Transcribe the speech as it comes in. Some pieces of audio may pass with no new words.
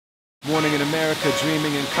Mourning in America,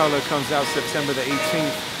 Dreaming in Color comes out September the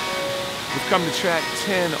 18th. We've come to track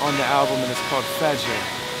 10 on the album and it's called Fajr.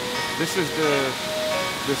 This is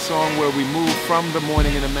the song where we move from the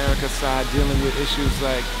Mourning in America side, dealing with issues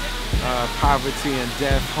like poverty and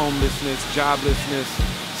death, homelessness, joblessness,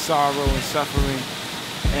 sorrow and suffering.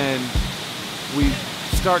 And we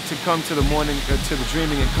start to come to the to the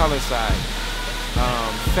Dreaming in Color side.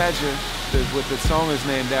 Fajr, what the song is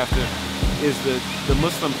named after, is the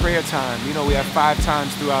Muslim prayer time. You know, we have 5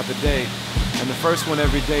 times throughout the day, and the first one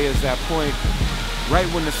every day is that point right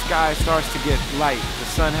when the sky starts to get light. The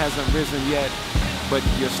sun hasn't risen yet, but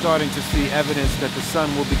you're starting to see evidence that the sun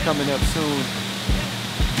will be coming up soon,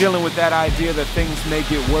 dealing with that idea that things may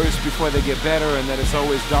get worse before they get better, and that it's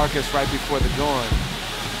always darkest right before the dawn.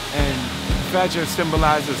 And Fajr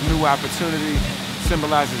symbolizes new opportunity,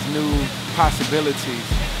 symbolizes new possibilities,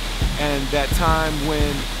 and that time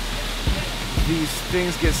when these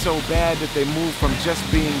things get so bad that they move from just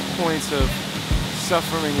being points of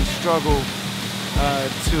suffering and struggle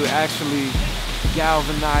to actually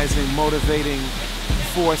galvanizing, motivating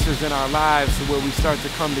forces in our lives, to where we start to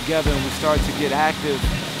come together and we start to get active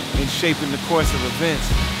in shaping the course of events.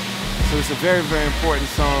 So it's a very, very important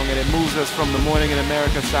song, and it moves us from the Mourning in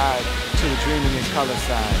America side to the Dreaming in Color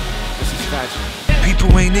side. This is Fajr.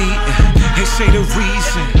 People ain't eating, they say the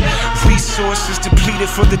reason. Resources depleted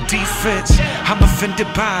for the defense. I'm offended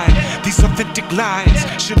by these authentic lines.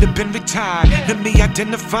 Should have been retired. Let me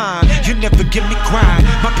identify. You never give me quiet.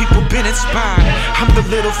 My people been inspired. I'm the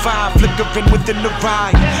little fire flickering within the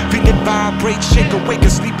ride. Feel it vibrate, shake awake a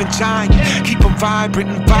sleeping giant. Keep them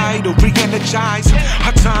vibrant and vital, re-energizing.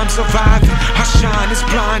 Our time surviving, our shine is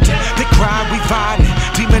blinding. They cry, we violent,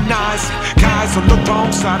 demonizing. Guys on the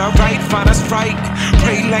wrong side, alright, find us frightened.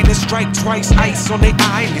 Pray lightning strike twice, ice on their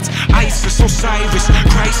eyelids. ISIS, Osiris,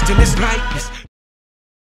 Christ in his likeness.